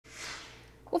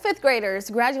Well, fifth graders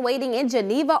graduating in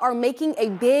Geneva are making a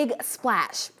big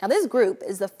splash. Now, this group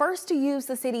is the first to use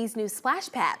the city's new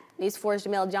splash pad. News 4's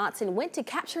Jamel Johnson went to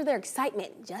capture their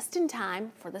excitement just in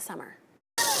time for the summer.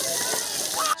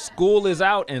 School is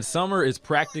out and summer is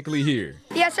practically here.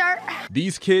 Yes, sir.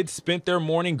 These kids spent their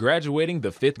morning graduating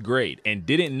the fifth grade and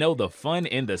didn't know the fun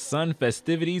in the sun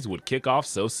festivities would kick off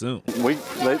so soon.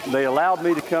 They allowed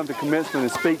me to come to commencement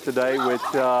and speak today, which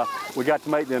we got to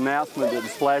make the announcement that the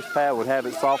splash pad would have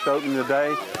its soft opening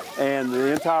today, and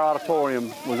the entire auditorium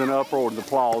was in an uproar of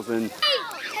applause.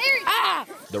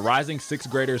 The rising sixth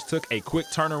graders took a quick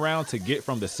turnaround to get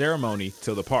from the ceremony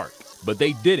to the park, but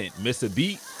they didn't miss a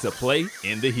beat to play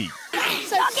in the heat.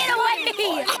 So get away!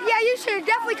 Yeah, you should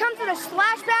definitely come to the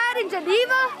splash pad in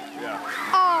Geneva.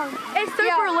 Yeah. It's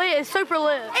super lit. It's super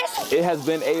lit. It has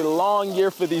been a long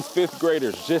year for these fifth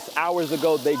graders. Just hours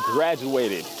ago, they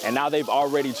graduated, and now they've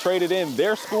already traded in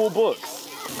their school books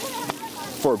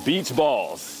for beach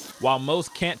balls. While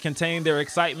most can't contain their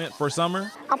excitement for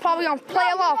summer, I'm probably gonna play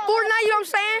a lot of Fortnite, you know what I'm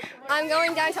saying? I'm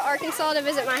going down to Arkansas to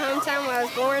visit my hometown where I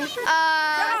was born.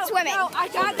 Swimming.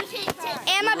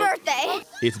 And my birthday.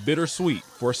 it's bittersweet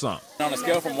for some. On a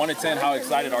scale from 1 to 10, how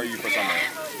excited are you for summer?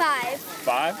 5.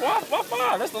 5? Why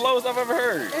 5? That's the lowest I've ever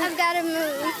heard. I've got to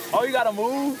move. Oh, you gotta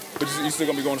move? But you still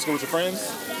gonna be going to school with your friends?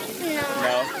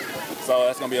 No. So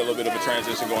that's gonna be a little bit of a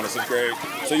transition going to 6th grade.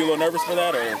 So you a little nervous for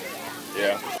that, or?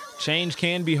 Yeah. Change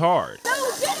can be hard,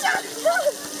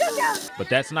 but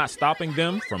that's not stopping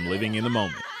them from living in the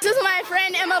moment. This is my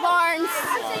friend Emma Barnes.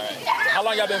 How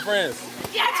long y'all been friends?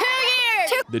 2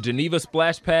 years. The Geneva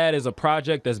Splash Pad is a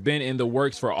project that's been in the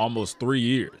works for almost 3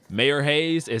 years. Mayor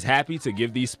Hayes is happy to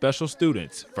give these special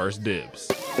students first dibs.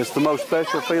 It's the most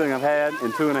special feeling I've had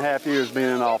in 2.5 years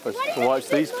being in office, to watch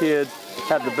these kids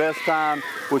have the best time,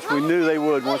 which we knew they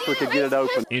would once we could get it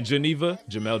open. In Geneva,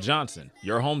 Jamel Johnson,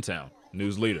 your hometown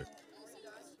news leader.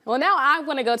 Well, now I'm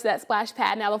going to go to that splash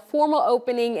pad. Now, the formal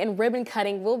opening and ribbon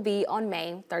cutting will be on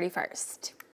May 31st.